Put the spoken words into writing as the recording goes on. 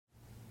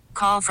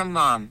Call from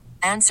mom.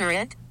 Answer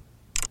it.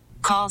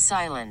 Call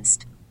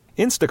silenced.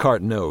 Instacart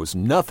knows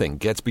nothing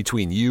gets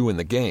between you and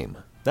the game.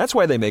 That's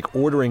why they make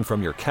ordering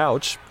from your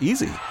couch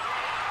easy.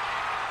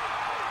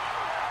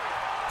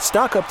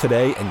 Stock up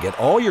today and get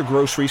all your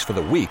groceries for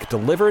the week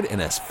delivered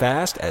in as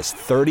fast as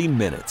 30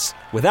 minutes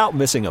without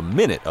missing a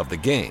minute of the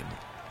game.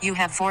 You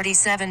have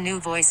 47 new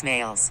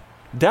voicemails.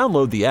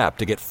 Download the app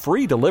to get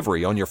free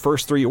delivery on your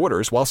first 3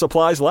 orders while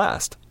supplies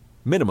last.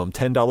 Minimum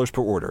 $10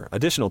 per order.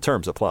 Additional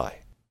terms apply.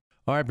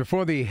 All right,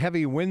 before the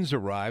heavy winds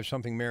arrive,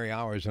 something Mary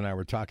Hours and I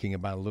were talking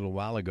about a little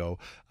while ago,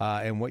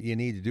 and what you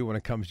need to do when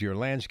it comes to your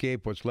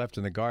landscape, what's left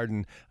in the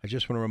garden. I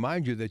just want to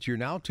remind you that you're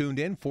now tuned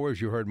in for, as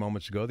you heard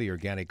moments ago, the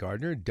Organic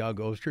Gardener, Doug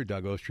Oster,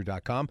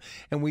 DougOster.com.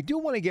 And we do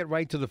want to get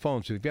right to the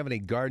phone, so if you have any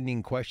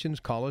gardening questions,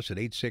 call us at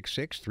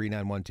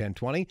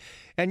 866-391-1020.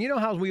 And you know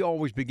how we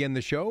always begin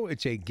the show?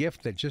 It's a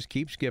gift that just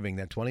keeps giving,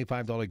 that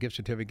 $25 gift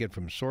certificate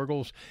from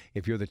Sorgles.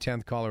 If you're the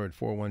 10th caller at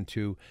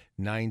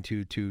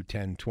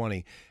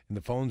 412-922-1020. And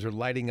the phones are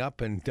lighting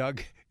up, and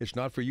Doug, it's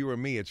not for you or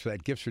me. It's for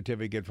that gift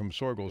certificate from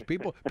Sorgles.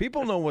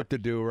 People know what to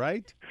do,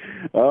 right?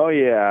 Oh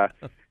yeah.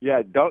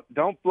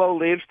 Don't blow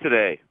leaves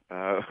today.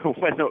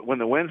 When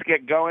the winds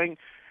get going,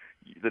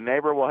 the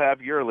neighbor will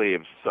have your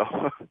leaves.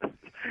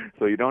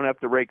 So you don't have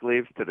to rake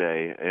leaves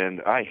today.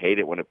 And I hate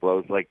it when it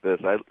blows like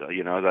this. As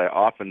I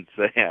often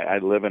say, I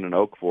live in an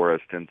oak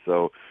forest, and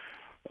so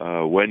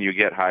when you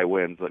get high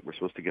winds, like we're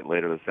supposed to get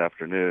later this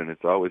afternoon,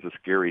 it's always a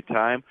scary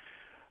time.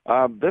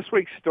 This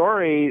week's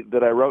story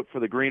that I wrote for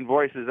the Green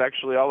Voice is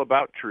actually all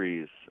about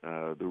trees.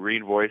 The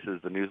Green Voice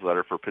is the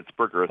newsletter for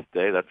Pittsburgh Earth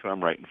Day. That's what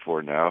I'm writing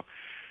for now.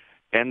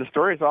 And the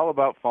story is all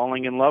about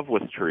falling in love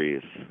with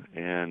trees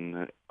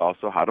and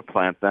also how to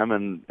plant them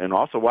and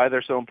also why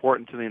they're so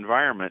important to the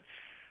environment.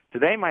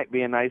 Today might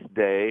be a nice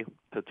day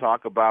to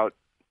talk about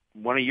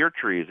one of your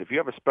trees. If you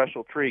have a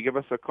special tree, give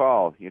us a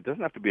call. It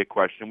doesn't have to be a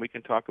question. We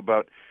can talk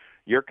about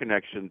your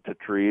connection to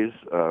trees.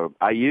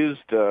 I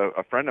used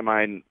a friend of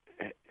mine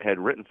had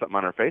written something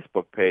on her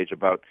Facebook page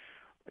about,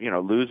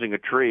 losing a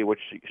tree, which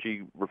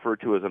she referred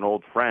to as an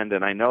old friend,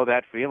 and I know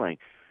that feeling.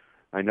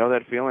 I know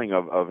that feeling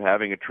of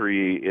having a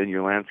tree in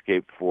your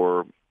landscape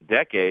for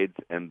decades,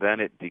 and then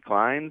it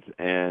declines,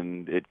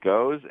 and it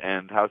goes,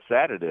 and how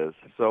sad it is.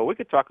 So we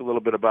could talk a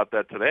little bit about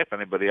that today if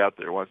anybody out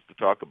there wants to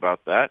talk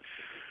about that.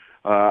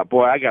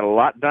 Boy, I got a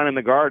lot done in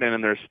the garden,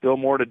 and there's still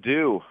more to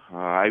do.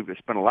 I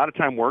spent a lot of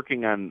time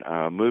working on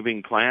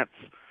moving plants,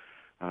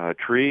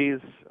 trees,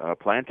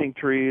 planting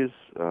trees,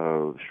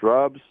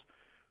 shrubs.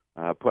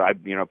 I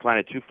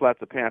planted 2 flats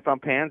of pansies. I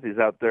found pansies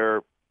out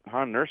there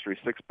on nursery,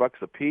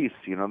 $6 a piece.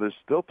 There's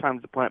still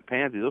time to plant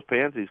pansies. Those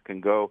pansies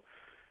can go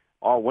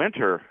all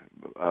winter,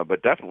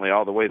 but definitely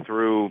all the way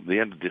through the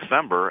end of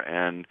December.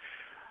 And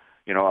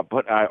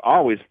I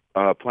always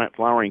plant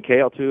flowering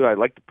kale too. I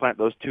like to plant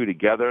those two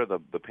together,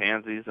 the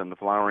pansies and the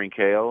flowering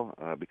kale,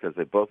 because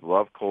they both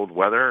love cold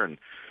weather. And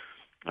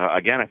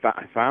again,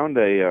 I found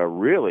a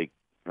really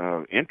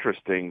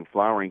interesting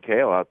flowering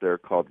kale out there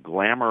called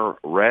Glamour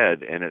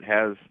Red, and it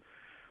has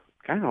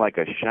kind of like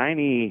a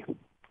shiny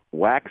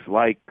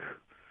wax-like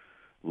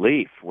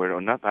leaf.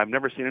 I've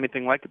never seen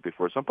anything like it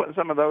before. So I'm putting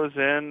some of those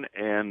in,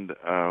 and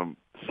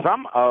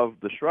some of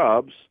the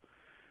shrubs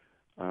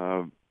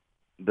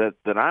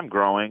that I'm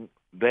growing,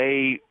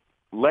 they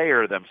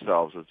layer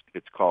themselves,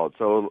 it's called.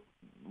 So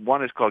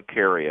one is called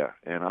Caria,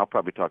 and I'll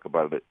probably talk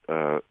about it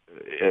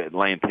at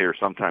length here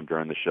sometime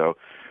during the show.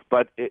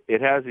 But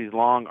it has these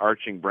long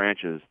arching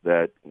branches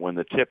that when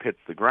the tip hits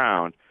the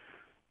ground,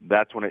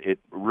 that's when it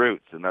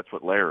roots, and that's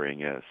what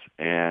layering is.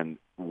 And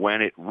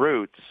when it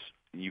roots,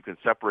 you can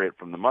separate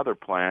from the mother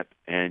plant,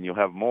 and you'll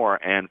have more.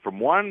 And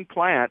from one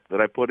plant that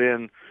I put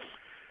in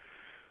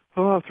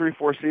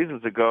 3-4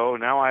 seasons ago,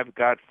 now I've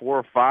got 4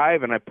 or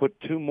 5, and I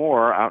put 2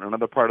 more out in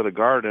another part of the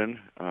garden.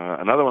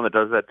 Another one that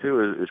does that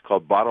too is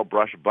called Bottle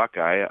Brush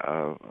Buckeye,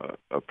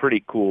 a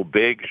pretty cool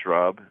big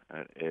shrub.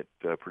 It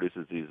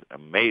produces these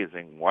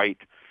amazing white,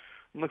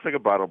 looks like a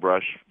bottle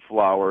brush,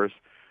 flowers.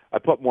 I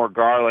put more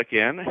garlic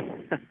in.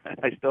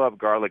 I still have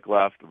garlic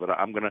left, but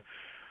I'm gonna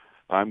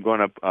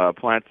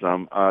plant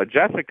some.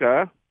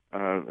 Jessica,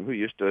 who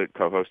used to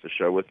co-host a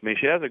show with me,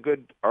 she has a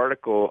good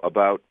article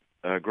about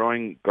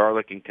growing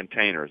garlic in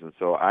containers. And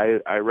so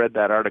I read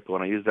that article,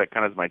 and I used that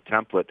kind of as my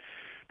template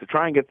to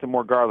try and get some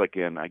more garlic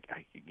in. I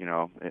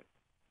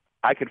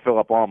could fill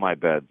up all my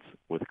beds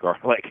with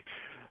garlic,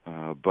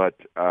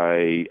 but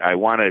I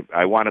want to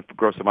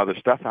grow some other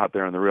stuff out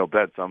there in the real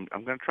bed. So I'm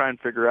going to try and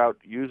figure out,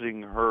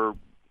 using her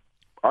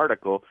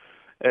article,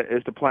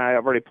 is to plant.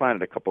 I've already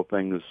planted a couple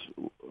things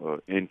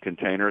in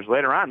containers.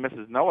 Later on,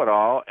 Mrs.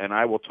 Know-It-All and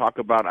I will talk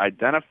about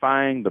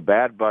identifying the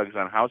bad bugs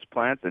on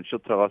houseplants, and she'll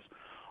tell us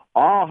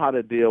all how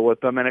to deal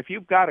with them. And if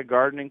you've got a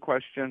gardening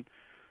question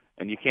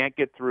and you can't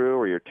get through,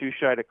 or you're too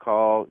shy to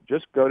call,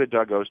 just go to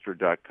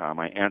DougOster.com.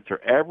 I answer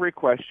every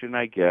question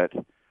I get.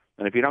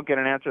 And if you don't get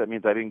an answer, that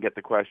means I didn't get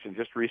the question.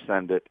 Just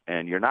resend it,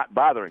 and you're not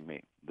bothering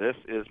me. This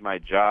is my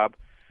job.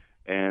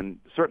 And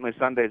certainly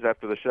Sundays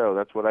after the show,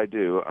 that's what I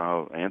do,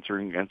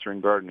 answering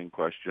gardening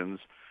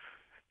questions.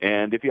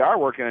 And if you are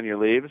working on your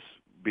leaves,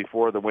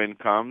 before the wind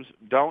comes,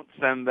 don't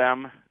send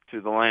them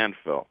to the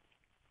landfill.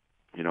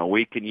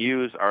 We can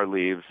use our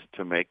leaves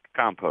to make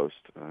compost.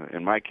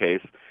 In my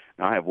case,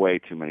 I have way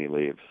too many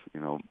leaves.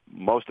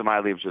 Most of my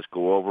leaves just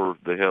go over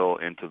the hill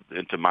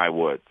into my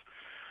woods.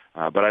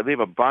 But I leave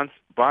a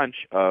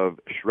bunch of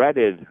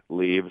shredded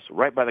leaves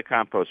right by the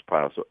compost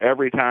pile. So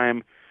every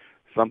time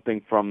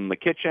something from the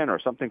kitchen or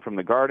something from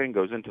the garden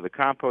goes into the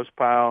compost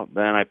pile,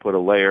 then I put a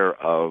layer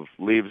of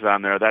leaves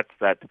on there. That's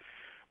that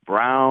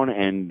brown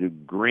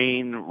and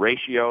green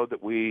ratio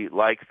that we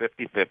like,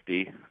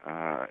 50-50,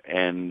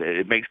 and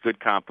it makes good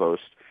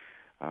compost,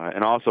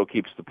 and also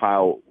keeps the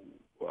pile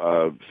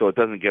so it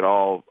doesn't get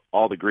all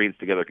the greens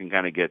together. It can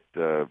kind of get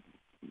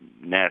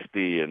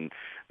nasty and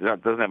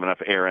doesn't have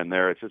enough air in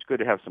there. It's just good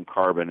to have some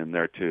carbon in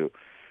there too.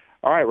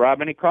 All right,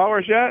 Rob, any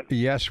callers yet?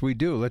 Yes, we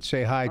do. Let's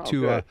say hi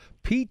to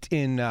Pete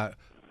in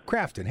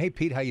Crafton. Hey,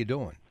 Pete, how you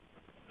doing?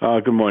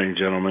 Good morning,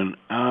 gentlemen.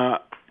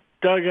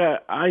 Doug,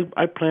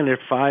 I planted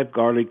 5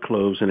 garlic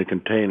cloves in a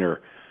container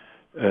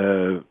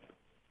on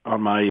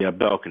my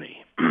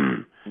balcony.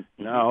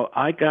 Now,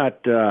 I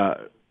got,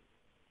 they're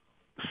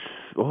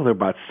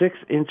about 6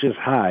 inches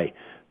high,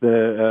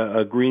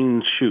 the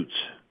green shoots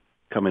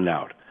coming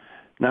out.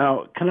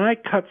 Now, can I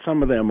cut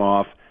some of them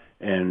off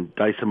and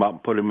dice them up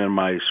and put them in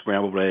my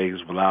scrambled eggs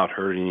without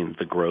hurting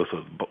the growth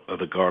of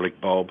the garlic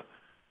bulb?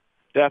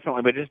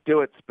 Definitely, but just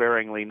do it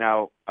sparingly.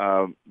 Now,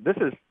 this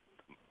is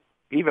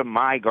even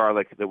my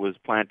garlic that was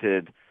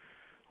planted,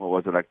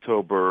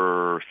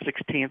 October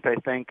 16th, I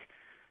think,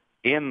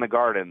 in the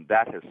garden,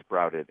 that has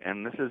sprouted.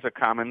 And this is a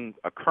common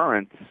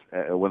occurrence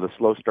with a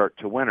slow start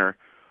to winter.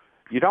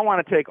 You don't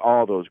want to take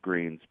all those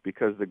greens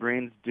because the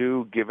greens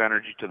do give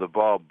energy to the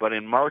bulb. But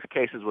in most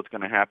cases, what's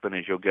going to happen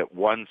is you'll get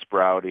one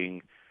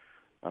sprouting,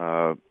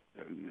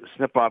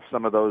 snip off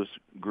some of those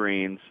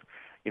greens.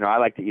 I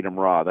like to eat them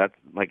raw. That's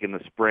like in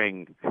the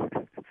spring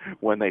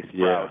when they sprout.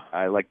 Yeah.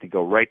 I like to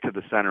go right to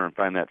the center and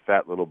find that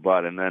fat little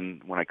bud. And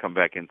then when I come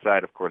back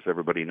inside, of course,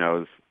 everybody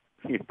knows.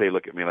 They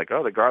look at me like,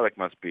 oh, the garlic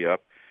must be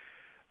up.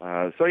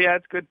 So, yeah,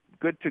 it's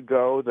good to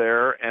go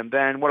there. And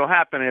then what will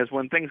happen is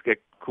when things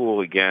get cool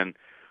again,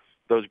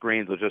 those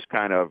greens will just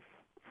kind of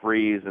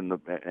freeze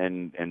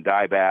and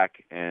die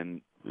back.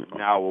 And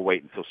now we'll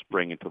wait until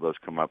spring until those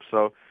come up.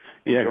 So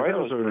enjoy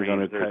those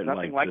greens. There's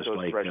nothing like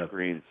those fresh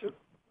greens.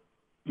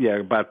 Yeah,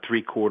 about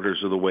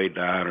 3/4 of the way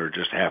down, or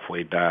just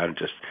halfway down,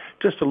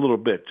 just a little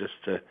bit, just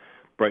to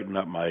brighten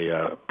up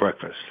my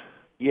breakfast.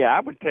 Yeah,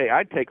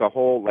 I'd take a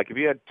whole, like if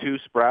you had 2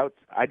 sprouts,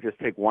 I'd just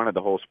take one of the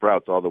whole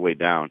sprouts all the way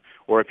down.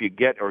 Or if you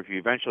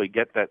eventually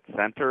get that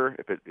center,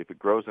 if it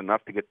grows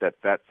enough to get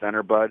that fat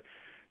center bud,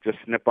 just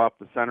snip off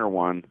the center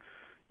one.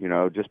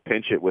 Just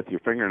pinch it with your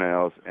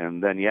fingernails,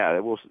 and then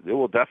it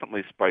will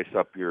definitely spice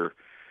up your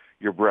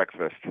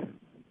breakfast.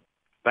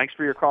 Thanks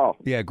for your call.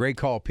 Yeah, great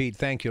call, Pete.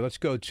 Thank you. Let's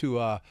go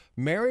to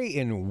Mary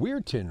in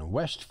Weirton,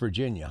 West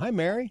Virginia. Hi,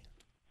 Mary.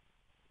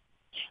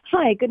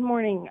 Hi, good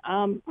morning.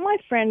 My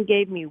friend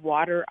gave me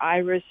water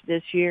iris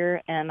this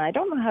year, and I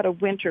don't know how to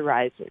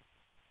winterize it.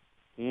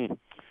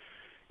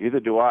 Either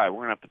do I.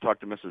 We're going to have to talk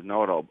to Mrs.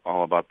 Know-It-All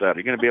all about that. Are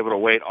you going to be able to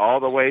wait all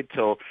the way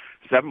till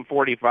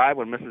 7:45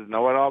 when Mrs.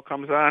 Know-It-All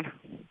comes on?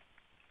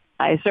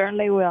 I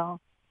certainly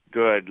will.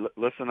 Good.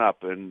 Listen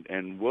up,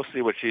 and we'll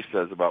see what she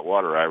says about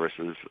water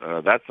irises.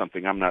 That's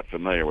something I'm not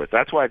familiar with.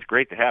 That's why it's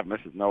great to have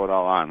Mrs.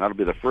 Know-It-All on. That'll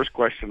be the first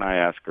question I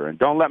ask her. And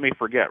don't let me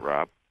forget,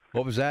 Rob.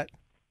 What was that?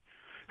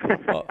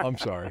 I'm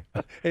sorry.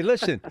 Hey,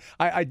 listen,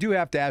 I do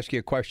have to ask you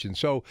a question.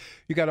 So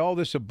you got all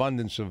this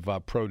abundance of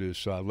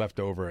produce left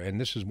over,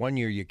 and this is one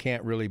year you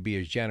can't really be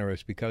as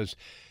generous because,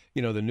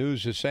 the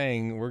news is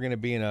saying we're going to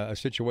be in a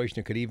situation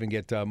that could even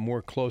get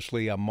more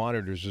closely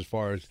monitored as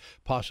far as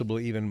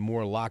possibly even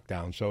more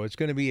lockdown. So it's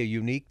going to be a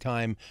unique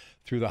time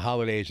through the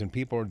holidays, and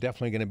people are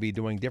definitely going to be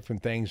doing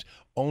different things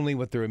only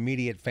with their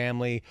immediate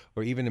family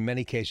or even in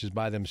many cases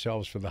by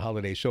themselves for the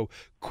holidays. So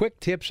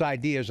quick tips,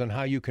 ideas on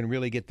how you can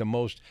really get the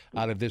most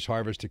out of this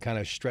harvest to kind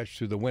of stretch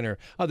through the winter,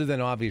 other than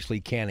obviously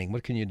canning.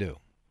 What can you do?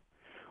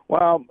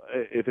 Well,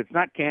 if it's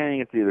not canning,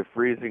 it's either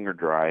freezing or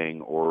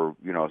drying, or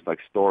it's like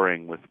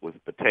storing with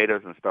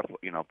potatoes and stuff.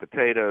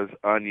 Potatoes,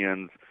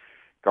 onions,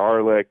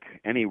 garlic,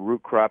 any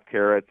root crop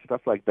carrots,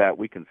 stuff like that.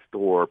 We can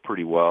store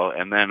pretty well.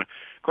 And then, of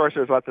course,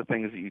 there's lots of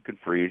things that you can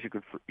freeze. You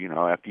could,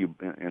 after you,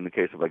 in the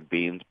case of like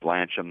beans,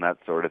 blanch them, that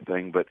sort of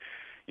thing. But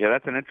yeah,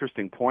 that's an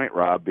interesting point,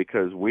 Rob,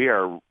 because we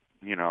are,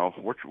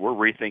 we're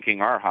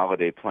rethinking our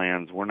holiday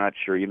plans. We're not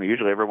sure.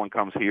 Usually everyone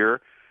comes here.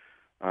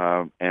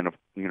 And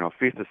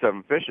Feast of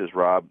Seven Fishes,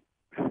 Rob.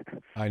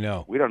 I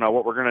know. We don't know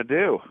what we're going to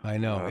do. I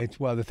know.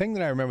 The thing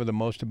that I remember the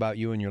most about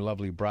you and your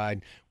lovely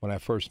bride when I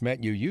first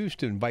met you, you used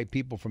to invite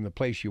people from the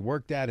place you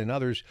worked at and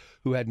others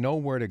who had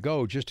nowhere to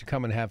go just to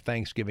come and have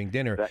Thanksgiving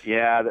dinner.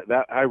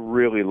 That I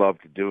really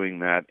loved doing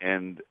that.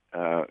 And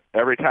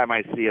every time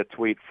I see a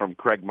tweet from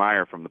Craig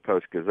Meyer from the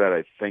Post-Gazette,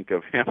 I think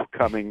of him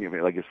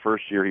coming, like his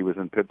first year he was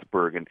in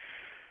Pittsburgh, and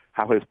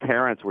how his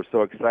parents were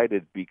so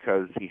excited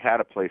because he had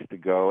a place to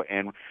go.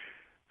 And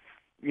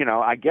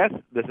I guess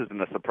this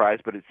isn't a surprise,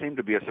 but it seemed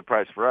to be a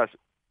surprise for us.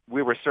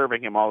 we were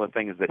serving him all the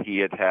things that he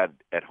had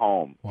at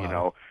home. Wow. You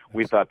know,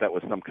 we thought that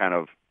was some kind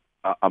of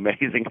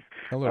amazing.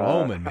 A little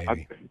omen,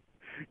 maybe.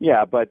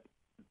 Yeah, but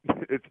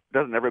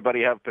doesn't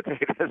everybody have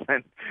potatoes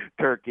and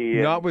turkey?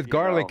 Not and, with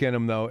garlic in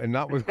them, though, and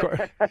not with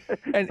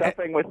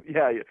stuffing with.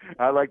 Yeah,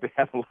 I like to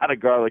have a lot of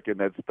garlic in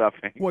that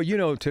stuffing. Well, you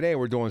know, today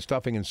we're doing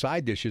stuffing and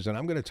side dishes, and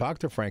I'm going to talk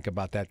to Frank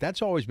about that.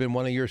 That's always been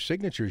one of your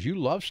signatures. You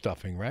love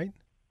stuffing, right?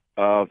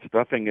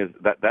 Stuffing is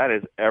that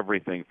is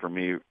everything for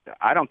me.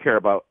 I don't care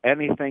about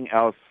anything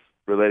else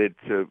related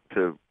to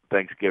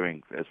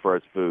Thanksgiving as far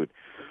as food.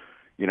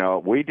 You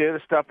know, we do the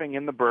stuffing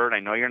in the bird. I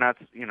know you're not.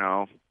 You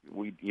know,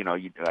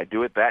 I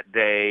do it that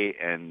day,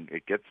 and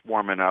it gets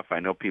warm enough. I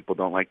know people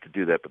don't like to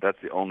do that, but that's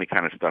the only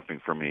kind of stuffing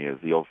for me is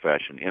the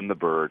old-fashioned in the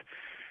bird.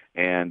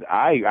 And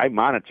I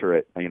monitor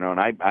it, you know, and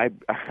I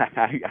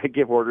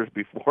give orders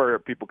before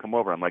people come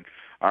over. I'm like,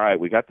 all right,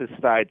 we got this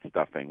side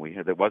stuffing.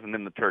 That wasn't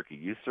in the turkey.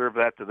 You serve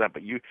that to them,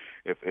 but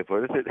if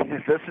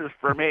this is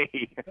for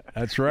me.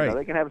 That's right. You know,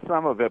 they can have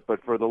some of it,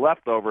 but for the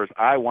leftovers,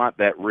 I want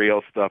that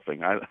real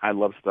stuffing. I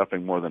love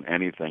stuffing more than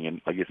anything, and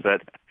like you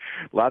said,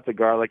 lots of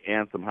garlic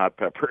and some hot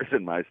peppers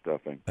in my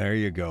stuffing. There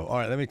you go. All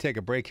right, let me take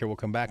a break here. We'll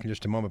come back in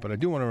just a moment, but I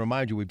do want to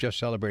remind you we've just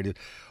celebrated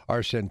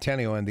our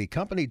centennial, and the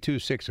Company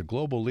 26, a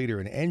global leader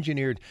in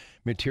engineered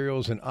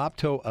materials and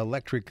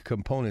optoelectric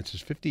components, is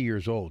 50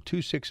 years old.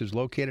 26 is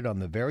located on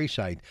the very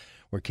site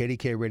where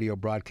KDK Radio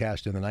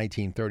broadcast in the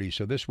 1930s.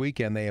 So this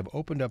weekend, they have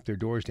opened up their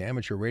doors to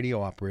amateur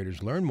radio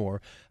operators. Learn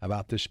more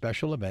about this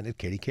special event at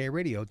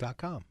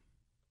kdkradio.com.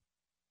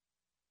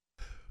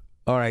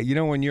 All right, you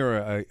know, when you're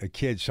a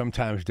kid,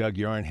 sometimes, Doug,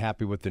 you aren't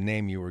happy with the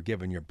name you were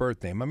given, your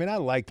birth name. I mean, I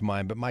liked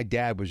mine, but my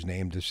dad was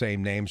named the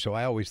same name, so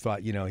I always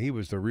thought, you know, he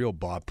was the real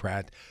Bob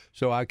Pratt.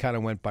 So I kind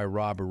of went by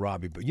Rob or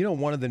Robbie. But, you know,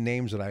 one of the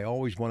names that I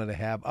always wanted to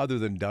have, other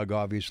than Doug,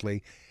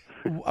 obviously,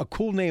 a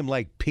cool name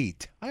like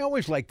Pete. I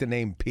always liked the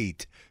name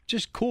Pete.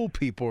 Just cool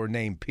people are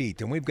named Pete.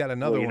 And we've got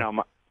another one.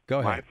 Know, Go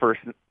ahead.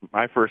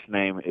 My first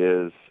name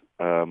is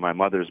my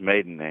mother's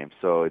maiden name,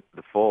 so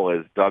the full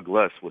is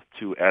Douglas with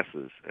 2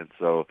 S's, and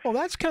so. Well,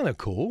 that's kind of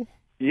cool.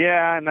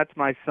 Yeah, and that's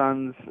my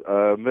son's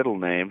middle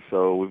name,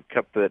 so we've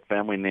kept that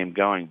family name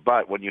going.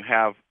 But when you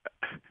have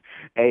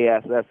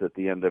ASS at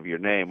the end of your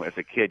name, as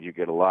a kid, you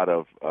get a lot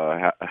of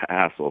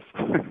hassles.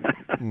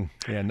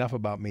 Yeah, enough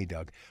about me,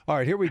 Doug. All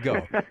right, here we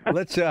go.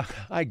 Let's.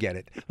 I get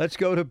it. Let's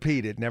go to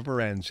Pete. It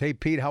never ends. Hey,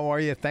 Pete, how are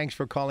you? Thanks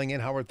for calling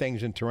in. How are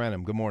things in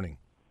Tarentum? Good morning.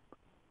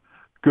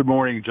 Good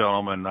morning,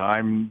 gentlemen.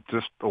 I'm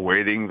just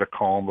awaiting the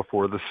calm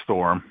before the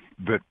storm.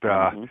 But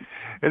at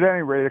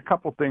any rate, a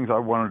couple things I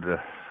wanted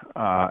to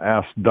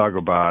ask Doug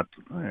about,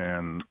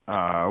 and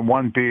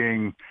one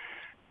being,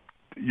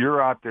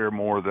 you're out there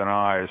more than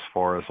I as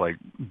far as like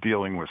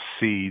dealing with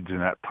seeds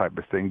and that type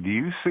of thing. Do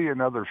you see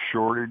another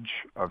shortage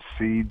of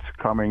seeds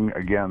coming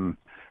again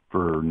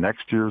for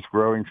next year's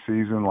growing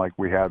season like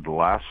we had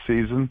last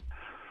season?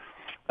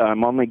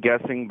 I'm only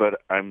guessing,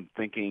 but I'm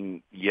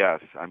thinking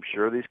yes. I'm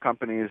sure these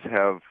companies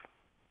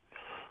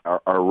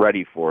are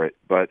ready for it,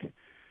 but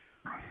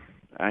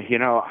you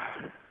know,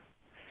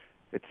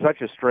 it's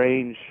such a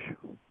strange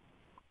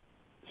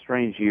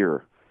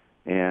year,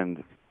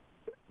 and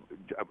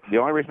the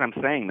only reason I'm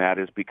saying that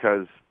is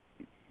because,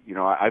 you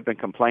know, I've been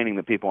complaining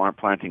that people aren't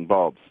planting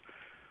bulbs.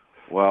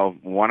 Well,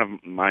 one of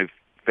my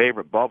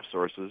favorite bulb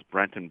sources,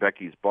 Brent and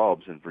Becky's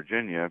Bulbs in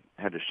Virginia,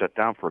 had to shut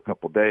down for a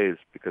couple of days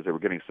because they were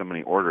getting so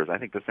many orders. I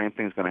think the same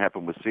thing's going to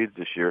happen with seeds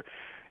this year.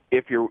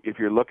 If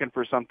you're looking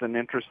for something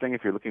interesting,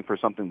 if you're looking for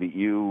something that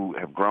you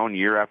have grown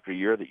year after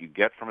year that you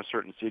get from a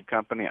certain seed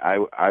company,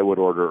 I would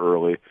order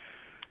early.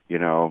 You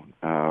know,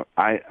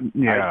 I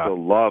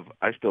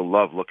still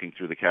love looking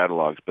through the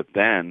catalogs, but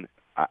then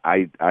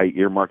I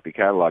earmark the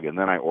catalog and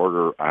then I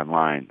order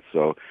online.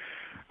 So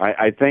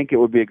I think it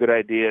would be a good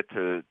idea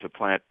to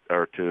plant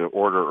or to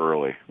order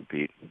early,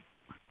 Pete.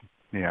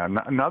 Yeah,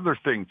 another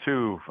thing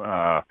too.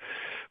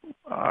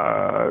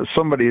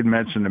 Somebody had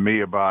mentioned to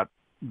me about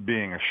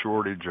being a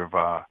shortage of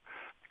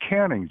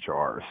canning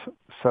jars.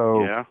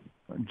 So yeah.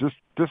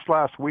 Just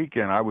last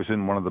weekend, I was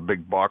in one of the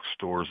big box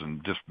stores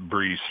and just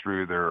breezed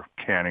through their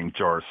canning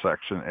jar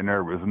section, and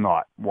there was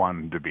not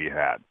one to be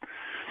had.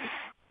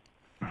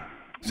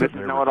 So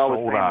it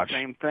always saying the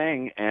same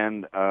thing,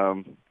 and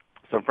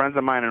some friends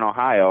of mine in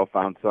Ohio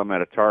found some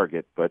at a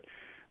Target, but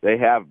they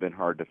have been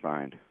hard to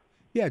find.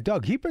 Yeah,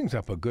 Doug, he brings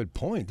up a good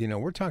point. You know,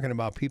 we're talking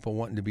about people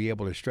wanting to be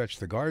able to stretch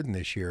the garden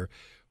this year.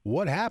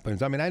 What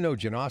happens? I mean, I know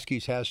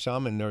Janoski's has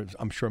some, and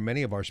I'm sure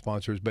many of our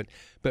sponsors, but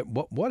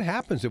what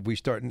happens if we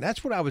start? And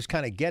that's what I was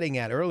kind of getting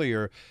at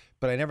earlier,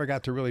 but I never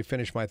got to really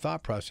finish my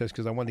thought process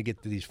because I wanted to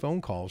get to these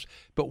phone calls.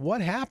 But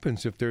what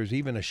happens if there's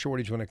even a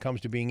shortage when it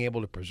comes to being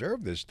able to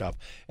preserve this stuff?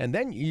 And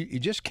then you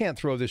just can't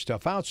throw this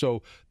stuff out.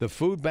 So the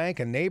food bank,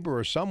 a neighbor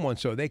or someone,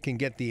 so they can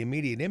get the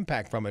immediate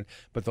impact from it.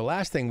 But the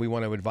last thing we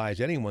want to advise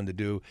anyone to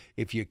do,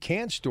 if you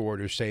can't store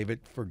it or save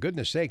it, for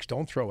goodness sakes,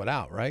 don't throw it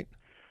out, right?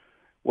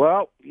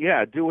 Well,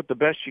 yeah, do it the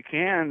best you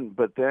can,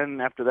 but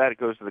then after that it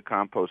goes to the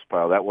compost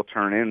pile. That will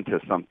turn into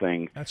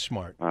something. That's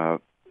smart.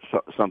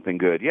 Something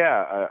good.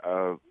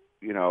 Yeah,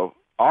 you know,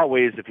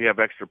 always, if you have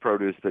extra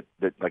produce that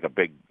like a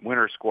big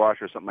winter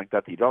squash or something like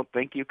that you don't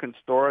think you can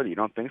store, that you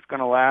don't think is going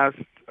to last,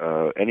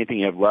 anything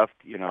you have left,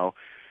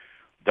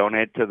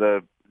 donate to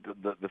the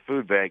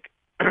food bank.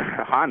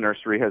 Han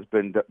Nursery has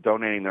been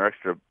donating their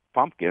extra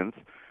pumpkins,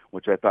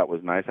 which I thought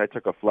was nice. I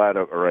took a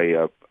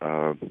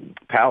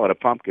pallet of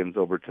pumpkins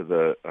over to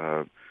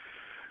the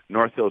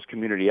North Hills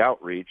Community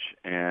Outreach,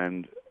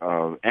 and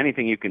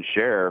anything you can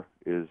share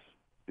is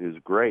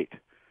great.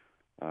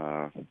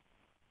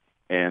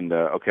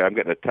 Okay, I'm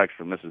getting a text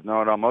from Mrs.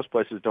 No. Most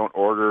places don't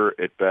order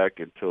it back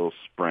until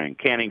spring.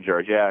 Canning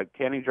jars,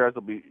 canning jars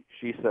will be.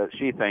 She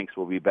thinks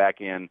will be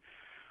back in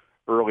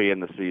early in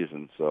the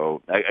season.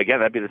 So again,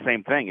 that'd be the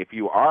same thing. If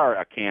you are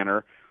a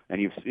canner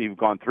and you've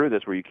gone through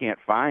this where you can't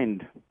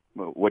find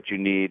what you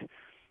need,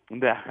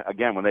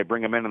 again, when they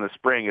bring them in the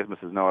spring, as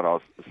Mrs.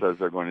 Know-It-All says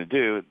they're going to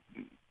do,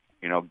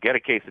 get a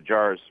case of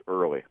jars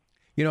early.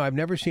 I've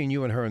never seen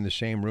you and her in the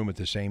same room at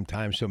the same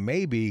time, so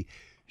maybe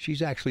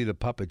she's actually the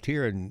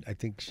puppeteer, and I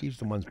think she's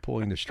the one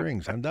pulling the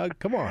strings. Huh, Doug?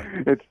 Come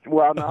on.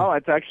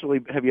 It's actually,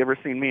 have you ever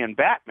seen me and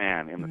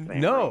Batman in the same room?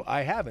 No,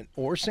 I haven't.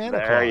 Or Santa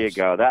Claus. There you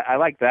go. I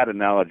like that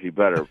analogy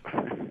better.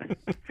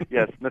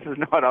 Yes, Mrs.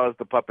 Know-It-All is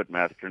the puppet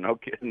master. No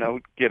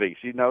kidding.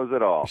 She knows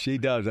it all. She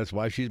does. That's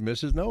why she's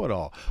Mrs.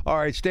 Know-It-All. All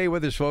right, stay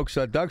with us, folks.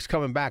 Doug's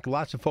coming back.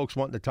 Lots of folks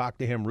wanting to talk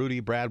to him. Rudy,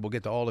 Brad, we'll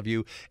get to all of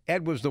you.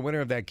 Ed was the winner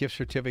of that gift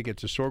certificate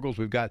to Sorgels.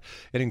 We've got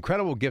an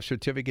incredible gift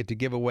certificate to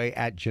give away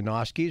at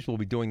Janoski's. We'll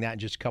be doing that in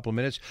just a couple of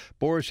minutes.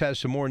 Boris has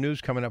some more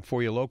news coming up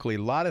for you locally.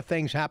 A lot of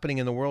things happening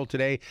in the world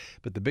today,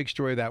 but the big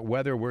story of that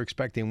weather, we're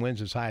expecting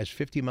winds as high as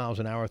 50 miles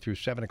an hour through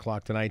 7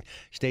 o'clock tonight.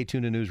 Stay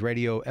tuned to News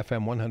Radio,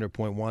 FM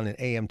 100.1 and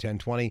AM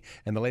 1020,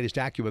 and the latest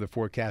AccuWeather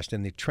forecast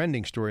and the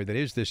trending story that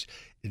is this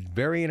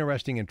very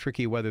interesting and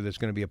tricky weather that's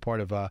going to be a part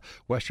of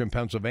western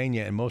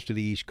Pennsylvania and most of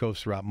the East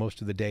Coast throughout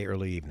most of the day,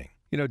 early evening.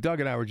 Doug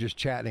and I were just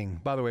chatting.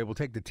 By the way, we'll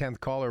take the 10th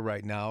caller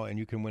right now, and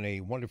you can win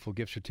a wonderful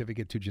gift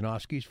certificate to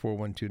Janoski's,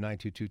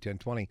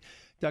 412-922-1020.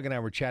 Doug and I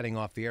were chatting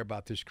off the air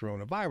about this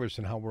coronavirus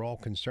and how we're all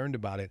concerned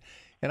about it.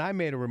 And I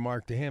made a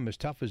remark to him, as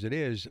tough as it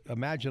is,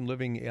 imagine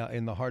living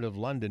in the heart of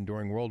London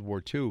during World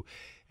War II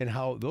and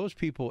how those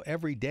people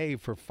every day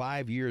for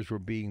 5 years were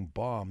being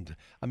bombed.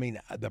 I mean,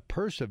 the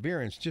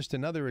perseverance, just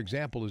another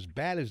example, as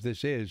bad as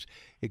this is,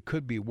 it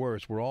could be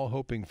worse. We're all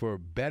hoping for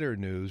better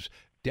news.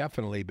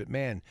 Definitely, but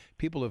man,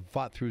 people have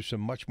fought through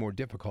some much more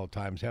difficult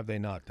times, have they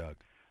not, Doug?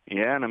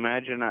 Yeah, and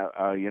imagine,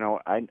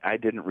 I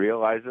didn't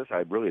realize this.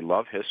 I really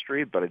love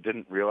history, but I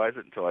didn't realize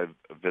it until I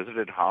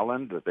visited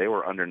Holland, that they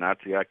were under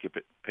Nazi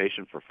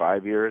occupation for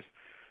 5 years.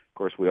 Of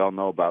course, we all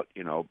know about,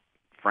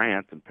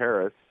 France and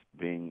Paris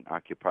being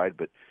occupied,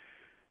 but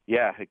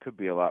yeah, it could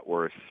be a lot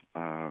worse.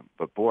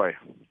 But boy,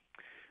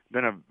 it's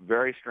been a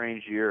very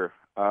strange year.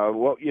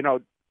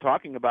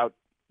 Talking about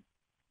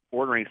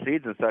ordering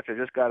seeds and such, I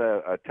just got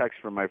a text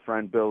from my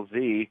friend Bill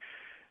Z.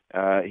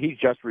 He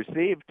just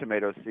received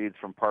tomato seeds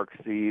from Park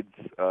Seeds,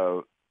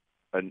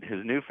 and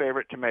his new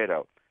favorite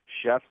tomato,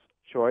 Chef's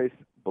Choice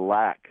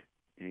Black.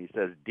 And he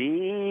says,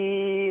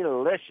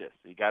 delicious.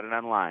 He got it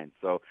online.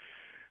 So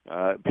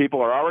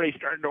people are already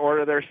starting to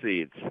order their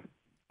seeds.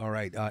 All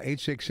right,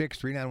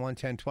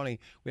 866-391-1020.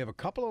 We have a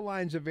couple of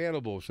lines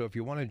available, so if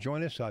you want to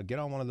join us, get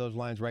on one of those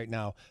lines right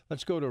now.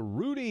 Let's go to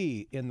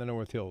Rudy in the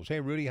North Hills. Hey,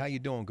 Rudy, how you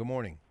doing? Good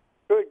morning.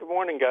 Good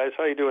morning, guys.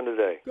 How you doing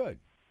today? Good.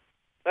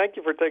 Thank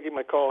you for taking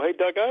my call. Hey,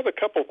 Doug, I have a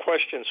couple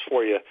questions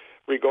for you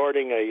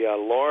regarding a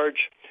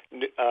large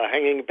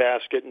hanging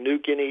basket New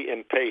Guinea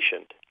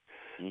impatient.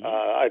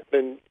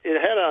 Mm-hmm.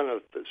 It had on a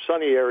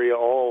sunny area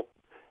and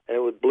it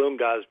would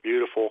bloomed out as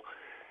beautiful,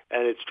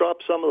 and it's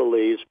dropped some of the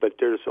leaves, but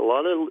there's a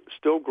lot of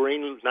still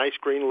green, nice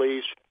green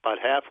leaves about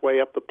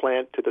halfway up the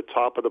plant to the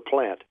top of the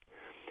plant.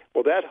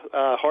 Will that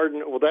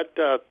harden? Will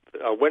that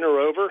winter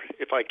over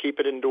if I keep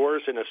it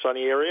indoors in a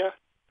sunny area?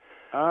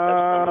 You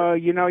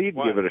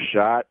can give it a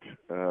shot.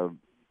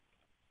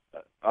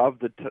 Of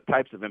the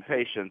types of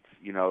impatiens,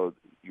 your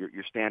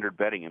standard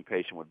bedding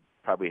impatient would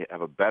probably have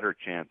a better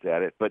chance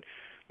at it. But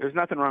there's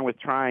nothing wrong with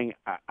trying.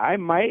 I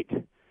might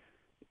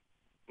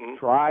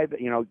try,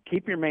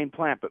 keep your main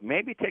plant, but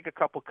maybe take a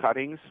couple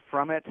cuttings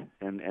from it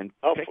and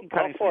how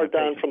far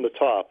down from the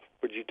top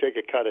would you take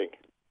a cutting?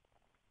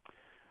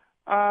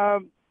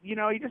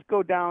 You just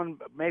go down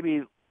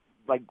maybe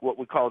like what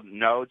we call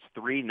nodes,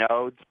 3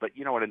 nodes, but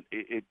you know what?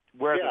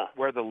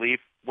 Where the leaf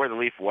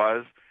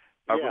was.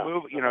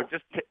 Remove,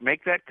 just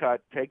make that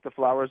cut. Take the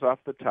flowers off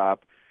the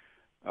top.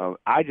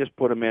 I just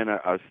put them in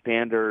a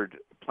standard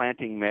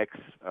planting mix,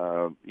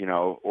 or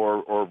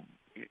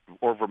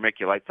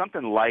vermiculite,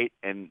 something light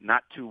and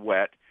not too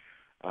wet.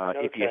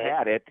 Okay. If you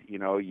had it,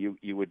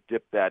 you would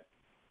dip the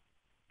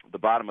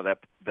bottom of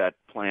that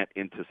plant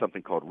into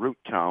something called root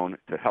tone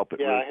to help it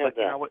root. I had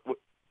that.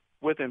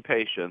 With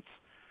impatience,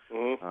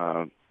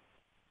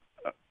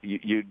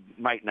 you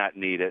might not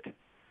need it.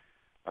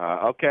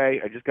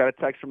 Okay, I just got a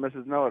text from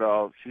Mrs.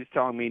 Know-It-All. She's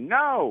telling me,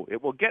 no,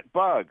 it will get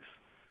bugs.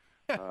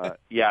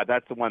 Yeah,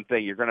 that's the one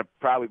thing. You're going to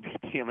probably be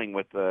dealing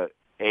with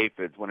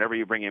aphids whenever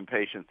you bring in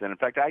patients. And in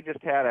fact, I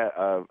just had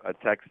a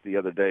text the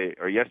other day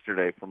or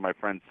yesterday from my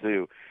friend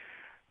Sue,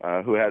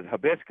 who has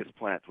hibiscus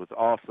plants, which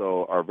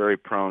also are very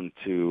prone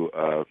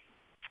to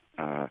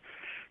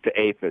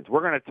aphids.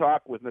 We're going to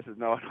talk with Mrs.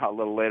 Noah a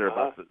little later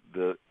about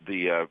the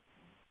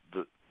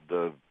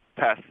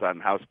pests on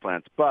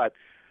houseplants, but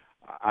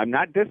I'm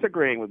not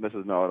disagreeing with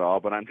Mrs. Know-It-All,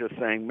 but I'm just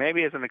saying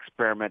maybe as an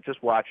experiment,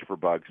 just watch for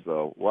bugs,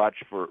 though.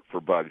 Watch for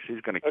bugs.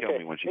 She's going to kill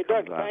me when she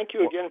comes Doug, on. thank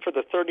you again for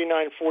the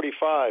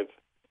 3945.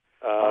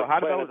 How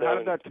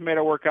did that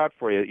tomato work out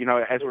for you? You know,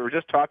 as we were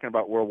just talking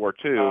about World War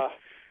II.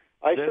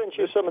 I sent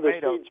you some of the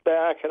seeds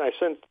back, and I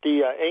sent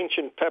the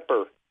ancient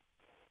pepper.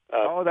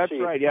 That's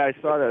seeds. right. Yeah, I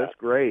saw that. That's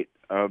great.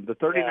 The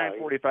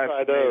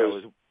 3945 tomato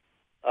is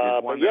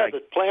but yeah,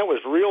 the plant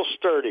was real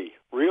sturdy,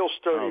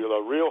 with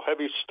a real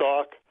heavy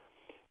stalk,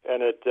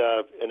 and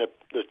the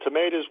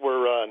tomatoes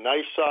were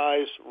nice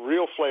size,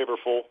 real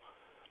flavorful.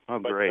 Oh,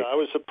 great! But, I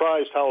was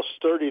surprised how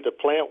sturdy the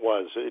plant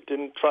was. It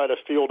didn't try to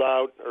field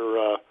out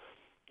or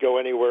go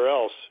anywhere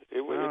else.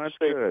 It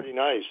stayed pretty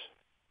nice.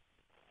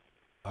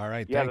 All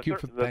right. Yeah, Thank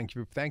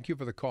you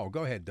for the call.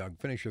 Go ahead, Doug.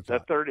 Finish your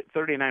thought. That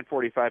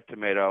 3945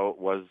 tomato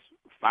was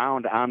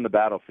found on the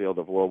battlefield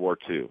of World War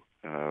II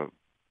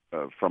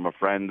from a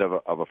friend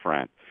of a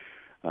friend.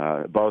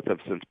 Both have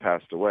since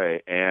passed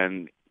away,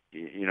 and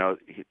you know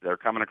they're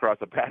coming across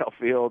a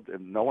battlefield,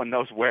 and no one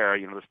knows where.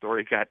 You know, the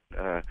story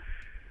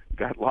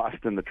got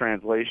lost in the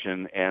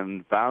translation,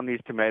 and found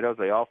these tomatoes.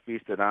 They all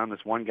feasted on.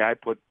 This one guy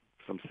put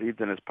some seeds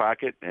in his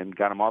pocket and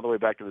got them all the way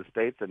back to the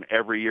States, and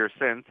every year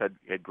since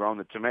had grown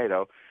the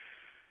tomato.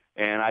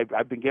 And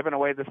I've been giving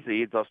away the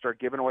seeds. I'll start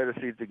giving away the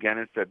seeds again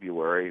in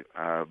February.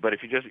 But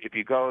if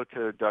you go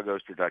to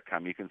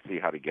DougOster.com, you can see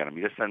how to get them.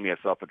 You just send me a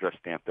self-addressed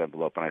stamped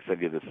envelope, and I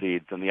send you the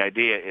seeds. And the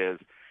idea is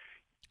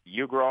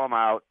you grow them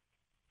out,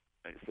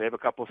 save a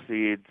couple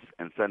seeds,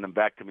 and send them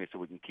back to me so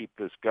we can keep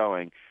this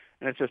going.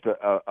 And it's just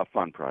a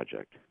fun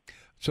project.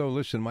 So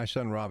listen, my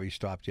son Robbie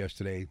stopped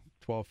yesterday,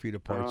 12 feet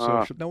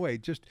apart. No,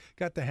 wait, just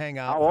got to hang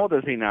out. How old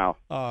is he now?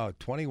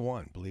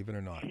 21, believe it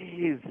or not.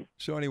 Jeez.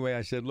 So anyway,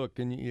 I said, look,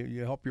 can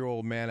you help your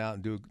old man out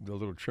and do a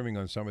little trimming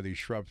on some of these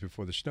shrubs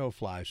before the snow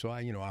flies? So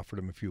I, offered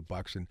him a few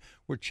bucks, and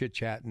we're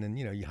chit-chatting,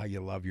 and how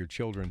you love your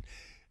children.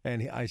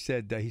 And he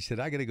said,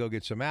 I got to go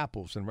get some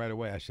apples. And right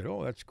away I said,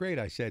 oh, that's great.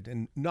 I said,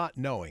 and not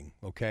knowing,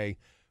 okay,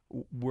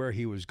 where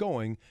he was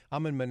going,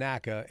 I'm in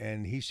Monaca,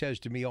 and he says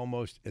to me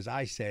almost as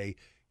I say,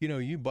 you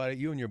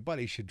and your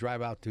buddy should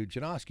drive out to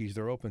Janoski's.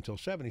 They're open till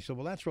 7. He said,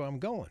 well, that's where I'm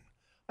going.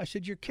 I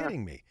said, you're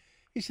kidding me.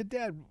 He said,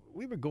 Dad,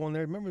 we were going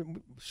there. Remember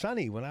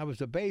Sonny when I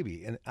was a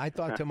baby? And I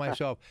thought to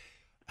myself,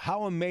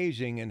 how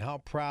amazing and how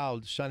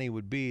proud Sonny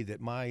would be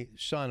that my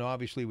son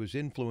obviously was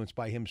influenced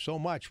by him so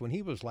much. When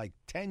he was like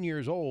 10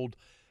 years old,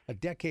 a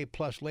decade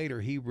plus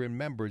later, he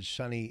remembered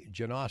Sonny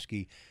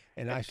Janoski.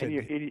 And I said,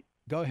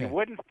 go ahead.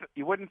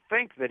 You wouldn't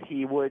think that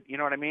he would, you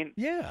know what I mean?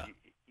 Yeah.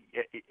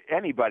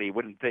 Anybody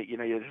wouldn't think,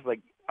 you're just like,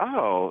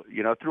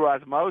 through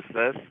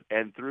osmosis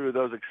and through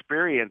those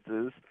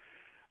experiences,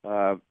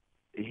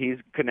 he's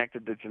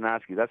connected to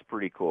Janoski. That's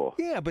pretty cool.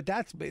 Yeah, but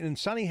and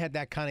Sonny had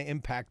that kind of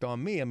impact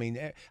on me. I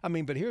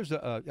mean, but here's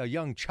a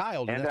young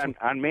child. And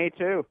on me,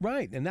 too.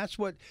 Right, and that's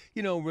what,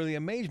 really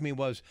amazed me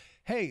was,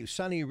 hey,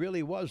 Sonny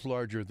really was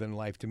larger than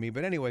life to me.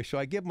 But anyway, so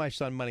I give my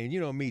son money,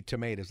 and me,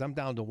 tomatoes. I'm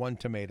down to one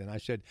tomato. And I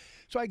said,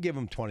 so I give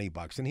him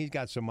 $20, and he's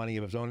got some money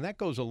of his own, and that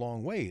goes a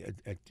long way.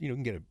 You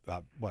can get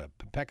a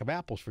peck of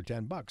apples for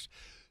 $10.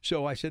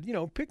 So I said,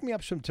 pick me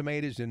up some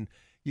tomatoes, and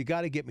you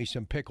got to get me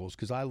some pickles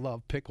because I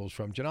love pickles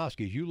from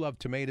Janoski's. You love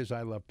tomatoes,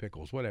 I love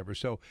pickles, whatever.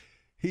 So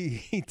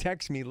he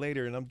texts me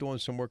later, and I'm doing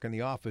some work in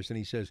the office, and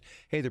he says,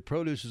 hey, the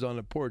produce is on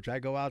the porch. I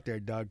go out there,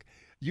 Doug.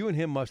 You and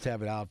him must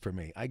have it out for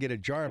me. I get a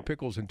jar of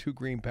pickles and 2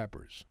 green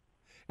peppers.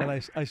 And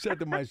I said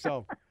to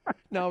myself,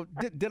 now,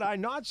 did I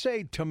not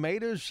say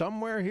tomatoes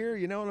somewhere here?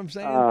 You know what I'm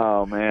saying?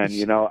 Oh, man.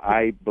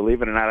 I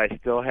believe it or not, I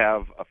still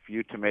have a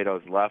few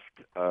tomatoes left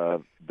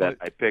that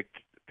I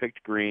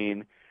picked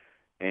green.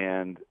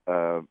 And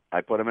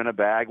I put them in a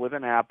bag with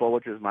an apple,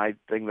 which is my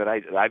thing that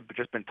I've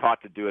just been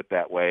taught to do it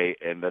that way.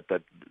 And that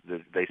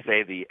they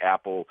say the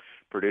apple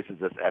produces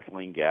this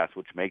ethylene gas,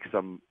 which makes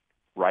them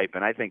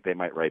ripen. I think they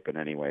might ripen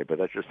anyway, but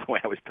that's just the way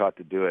I was taught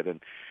to do it.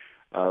 And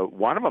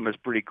one of them is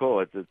pretty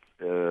cool. It's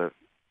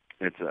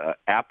a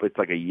apple. It's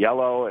like a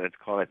yellow, and it's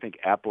called, I think,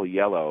 apple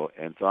yellow.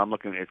 And so I'm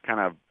looking. It's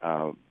kind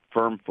of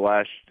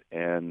firm-fleshed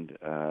and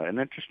an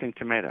interesting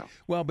tomato.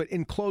 Well, but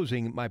in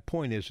closing, my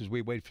point is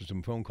we wait for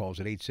some phone calls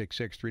at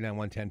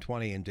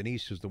 866-391-1020, and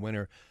Denise is the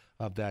winner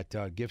of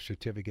that gift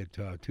certificate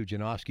to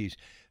Janoski's.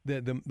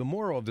 The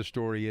moral of the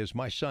story is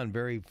my son,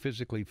 very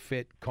physically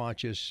fit,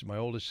 conscious, my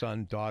oldest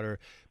son, daughter,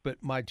 but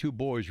my 2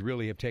 boys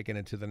really have taken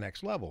it to the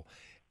next level.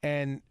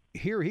 And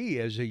here he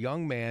is, a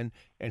young man,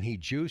 and he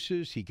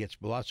juices. He gets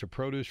lots of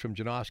produce from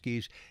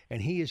Janoski's,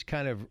 and he is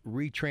kind of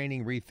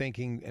retraining,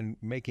 rethinking, and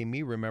making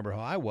me remember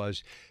how I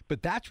was.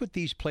 But that's what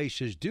these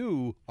places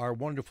do, our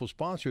wonderful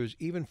sponsors.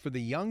 Even for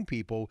the young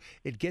people,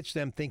 it gets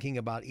them thinking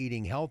about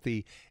eating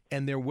healthy,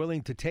 and they're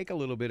willing to take a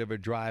little bit of a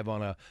drive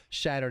on a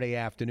Saturday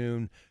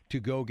afternoon to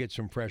go get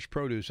some fresh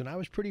produce. And I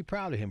was pretty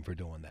proud of him for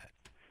doing that.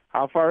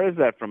 How far is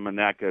that from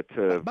Monaca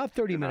to? About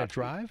 30-minute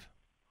drive.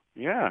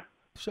 Yeah.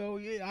 So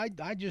yeah,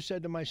 I just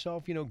said to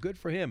myself, good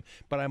for him.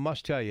 But I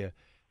must tell you,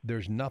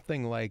 there's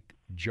nothing like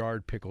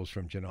jarred pickles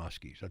from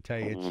Janoski's. I tell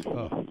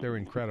you, they're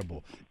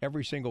incredible.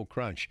 Every single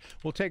crunch.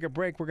 We'll take a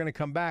break. We're going to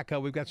come back.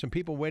 We've got some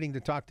people waiting to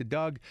talk to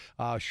Doug.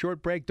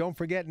 Short break. Don't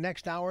forget,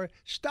 next hour,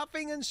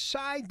 stuffing and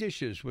side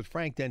dishes with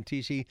Frank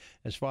Dentisi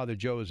as Father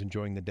Joe is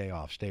enjoying the day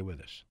off. Stay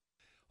with us.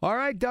 All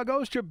right, Doug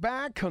Oster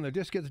back on the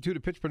Disc at the 2 to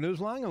Pittsburgh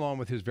Newsline, along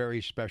with his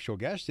very special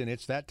guest, and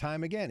it's that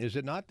time again, is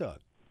it not,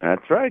 Doug?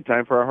 That's right.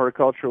 Time for our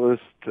horticulturalist,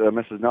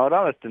 Mrs.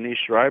 Know-It-All. It's Denise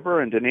Schreiber.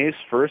 And Denise,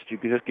 first, you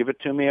can just give it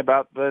to me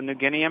about the New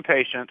Guinea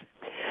impatient.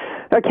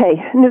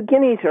 Okay. New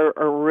Guineas are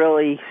a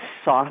really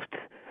soft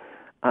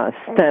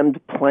stemmed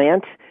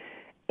plant,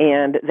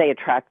 and they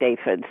attract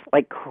aphids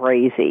like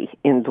crazy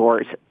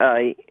indoors.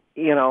 There's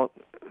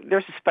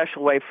a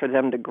special way for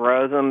them to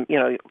grow them,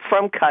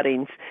 from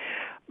cuttings,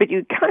 but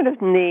you kind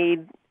of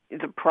need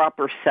the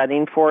proper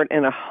setting for it,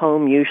 and a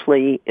home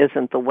usually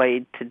isn't the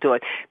way to do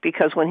it,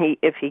 because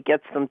if he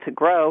gets them to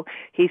grow,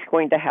 he's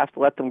going to have to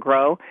let them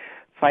grow,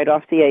 fight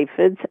off the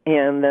aphids,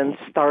 and then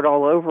start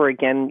all over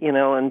again,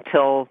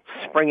 until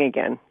spring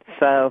again.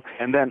 So,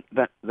 and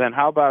then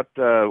how about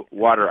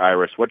water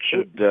iris? What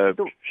should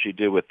she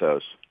do with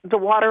those? The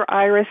water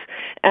iris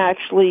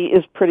actually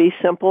is pretty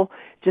simple.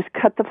 Just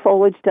cut the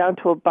foliage down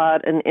to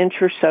about an inch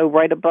or so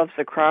right above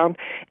the crown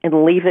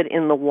and leave it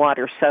in the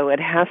water. So it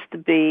has to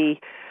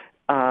be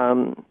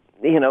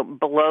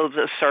below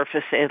the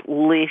surface at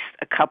least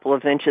a couple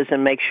of inches,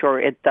 and make sure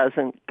it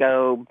doesn't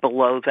go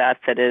below that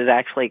it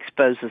actually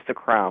exposes the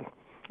crown.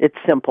 It's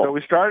simple. So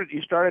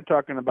you started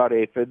talking about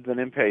aphids and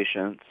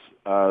impatiens.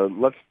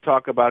 Let's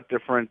talk about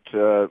different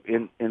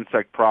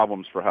insect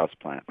problems for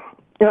houseplants.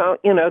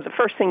 The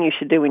first thing you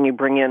should do when you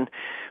bring in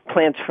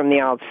plants from the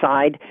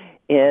outside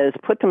is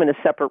put them in a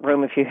separate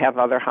room if you have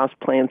other house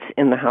plants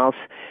in the house,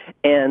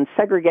 and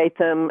segregate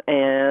them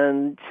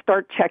and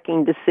start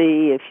checking to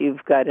see if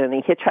you've got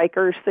any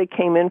hitchhikers that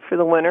came in for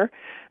the winter.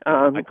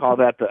 I call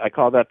that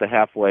the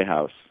halfway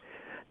house.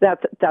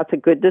 That's a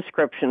good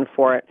description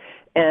for it.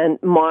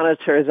 And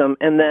monitor them,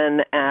 and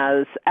then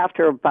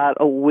after about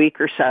a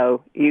week or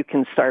so, you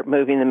can start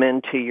moving them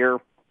into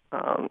your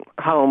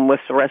home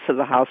with the rest of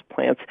the house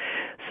plants.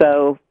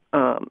 So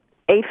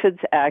aphids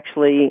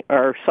actually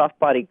are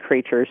soft-bodied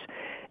creatures,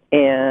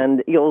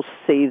 and you'll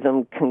see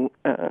them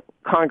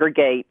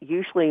congregate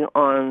usually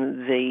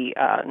on the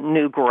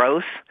new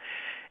growth.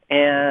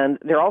 And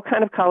they're all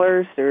kind of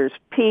colors. There's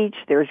peach,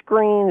 there's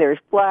green, there's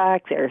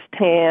black, there's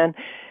tan.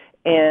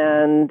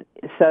 And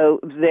so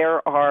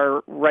there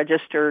are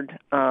registered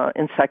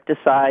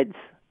insecticides,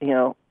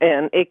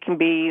 and it can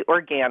be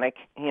organic.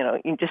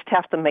 You just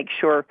have to make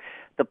sure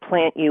the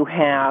plant you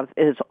have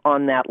is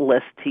on that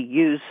list to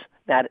use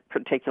that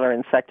particular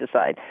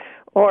insecticide.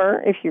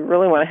 Or if you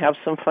really want to have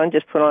some fun,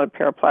 just put on a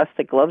pair of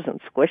plastic gloves and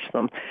squish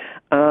them.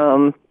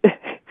 That's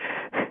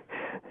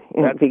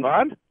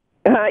fun?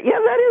 Yeah,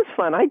 that is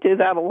fun. I do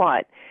that a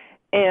lot.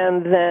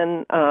 And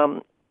then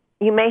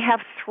you may have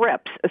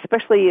thrips,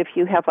 especially if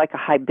you have like a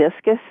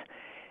hibiscus.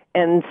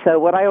 And so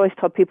what I always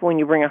tell people when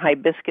you bring a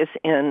hibiscus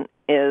in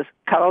is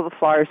cut all the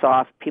flowers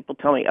off. People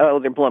tell me, oh,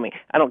 they're blooming.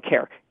 I don't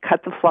care.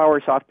 Cut the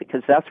flowers off,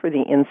 because that's where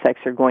the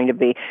insects are going to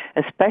be,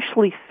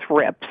 especially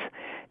thrips.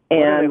 And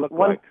what do they look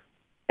like?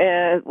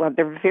 Well,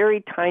 they're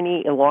very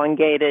tiny,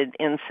 elongated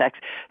insects.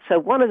 So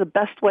one of the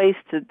best ways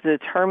to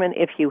determine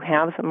if you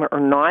have them or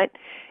not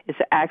is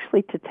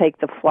actually to take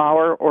the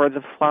flower or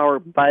the flower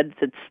buds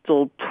that's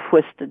still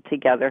twisted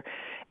together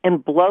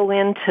and blow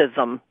into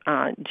them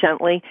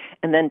gently,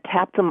 and then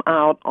tap them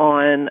out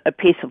on a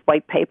piece of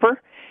white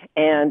paper,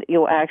 and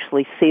you'll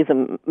actually see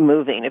them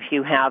moving if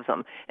you have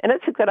them. And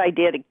it's a good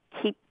idea to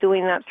keep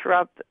doing that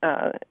throughout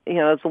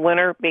the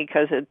winter,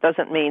 because it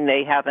doesn't mean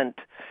they haven't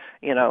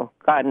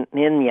gotten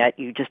in yet.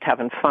 You just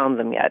haven't found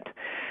them yet.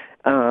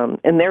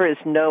 And there is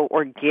no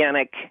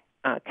organic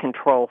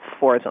control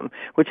for them,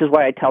 which is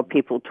why I tell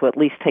people to at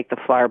least take the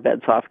flower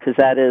beds off, because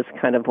that is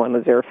kind of one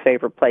of their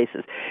favorite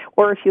places.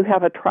 Or if you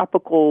have a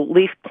tropical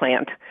leaf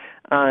plant,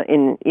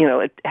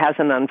 it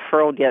hasn't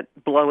unfurled yet,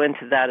 blow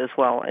into that as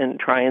well and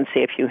try and see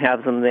if you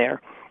have them there.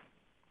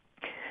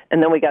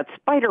 And then we got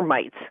spider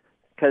mites,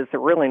 because they're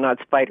really not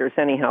spiders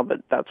anyhow,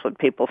 but that's what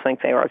people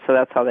think they are, so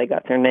that's how they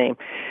got their name.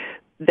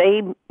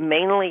 They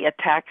mainly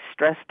attack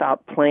stressed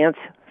out plants.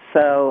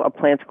 So a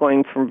plant's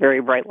going from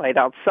very bright light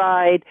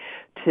outside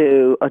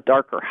to a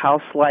darker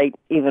house light.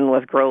 Even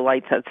with grow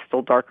lights, that's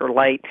still darker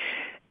light.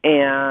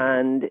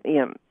 And,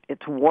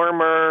 it's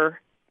warmer,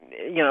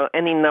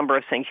 any number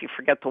of things. You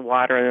forget to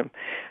water them.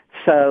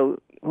 So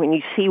when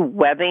you see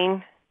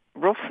webbing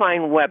real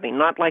fine webbing,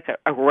 not like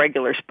a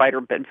regular spider,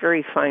 but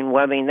very fine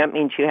webbing. That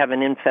means you have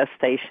an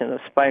infestation of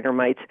spider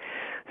mites.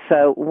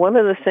 So one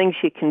of the things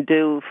you can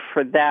do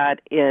for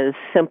that is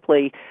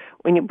simply,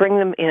 when you bring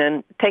them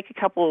in, take a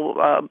couple,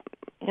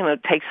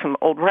 take some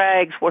old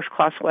rags,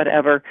 washcloths,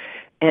 whatever,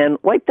 and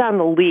wipe down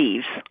the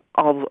leaves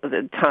all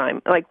the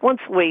time. Like once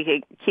a week,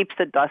 it keeps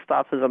the dust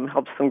off of them,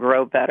 helps them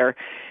grow better.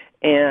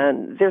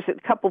 And there's a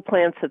couple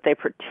plants that they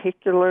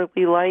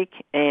particularly like,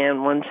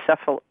 and one's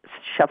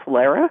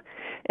Schefflera,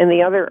 and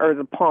the other are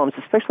the palms,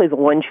 especially the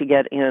ones you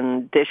get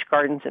in dish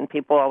gardens, and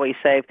people always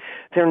say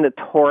they're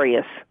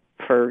notorious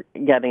for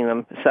getting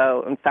them.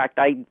 So, in fact,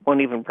 I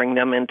won't even bring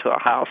them into a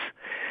house.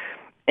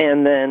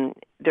 And then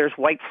there's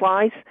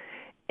whiteflies,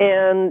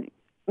 and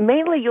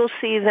mainly you'll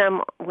see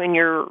them when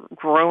you're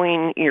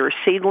growing your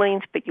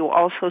seedlings, but you'll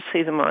also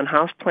see them on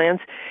houseplants,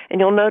 and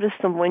you'll notice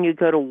them when you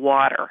go to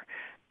water.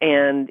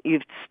 And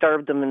you've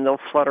starved them and they'll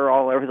flutter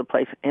all over the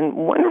place. And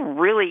one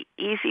really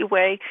easy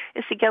way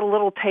is to get a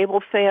little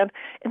table fan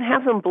and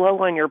have them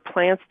blow on your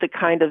plants to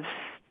kind of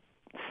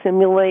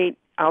simulate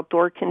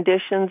outdoor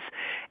conditions,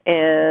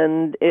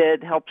 and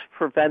it helps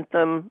prevent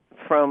them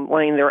from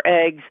laying their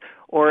eggs,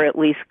 or at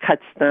least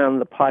cuts down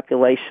the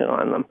population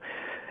on them.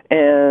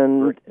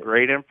 And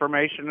great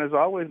information as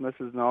always,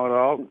 Mrs.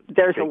 Know-It-All.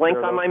 There's a link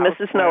on my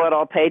Mrs.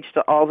 Know-It-All page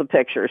to all the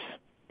pictures.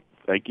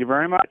 Thank you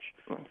very much.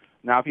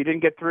 Now, if you didn't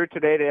get through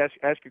today to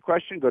ask your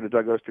question, go to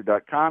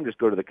DougOster.com. Just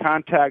go to the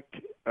contact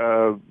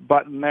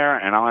button there,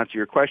 and I'll answer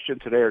your question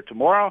today or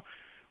tomorrow.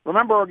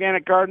 Remember,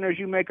 organic gardeners,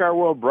 you make our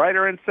world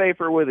brighter and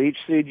safer with each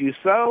seed you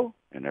sow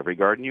and every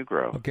garden you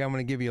grow. Okay, I'm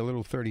going to give you a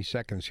little 30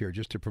 seconds here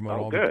just to promote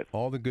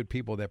all the good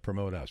people that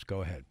promote us.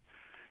 Go ahead.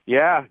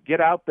 Yeah,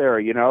 get out there.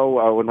 You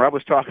know, when Rob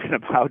was talking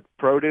about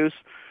produce,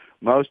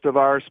 most of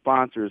our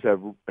sponsors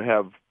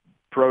have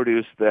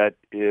produce that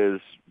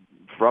is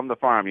from the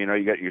farm. You know,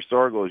 you got your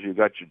Sorgels, you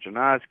got your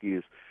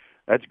Janoskis.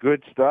 That's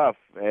good stuff,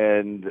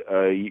 and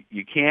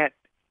you can't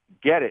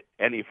get it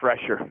any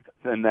fresher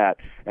than that.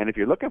 And if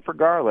you're looking for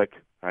garlic,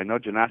 I know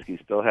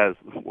Janoski still has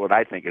what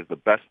I think is the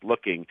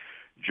best-looking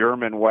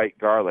German white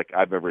garlic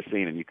I've ever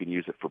seen, and you can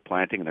use it for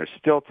planting, and there's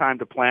still time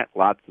to plant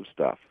lots of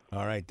stuff.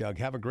 All right, Doug,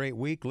 have a great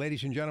week.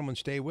 Ladies and gentlemen,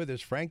 stay with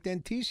us. Frank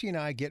Dentisi and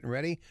I getting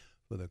ready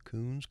for the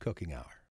Coons Cooking Hour.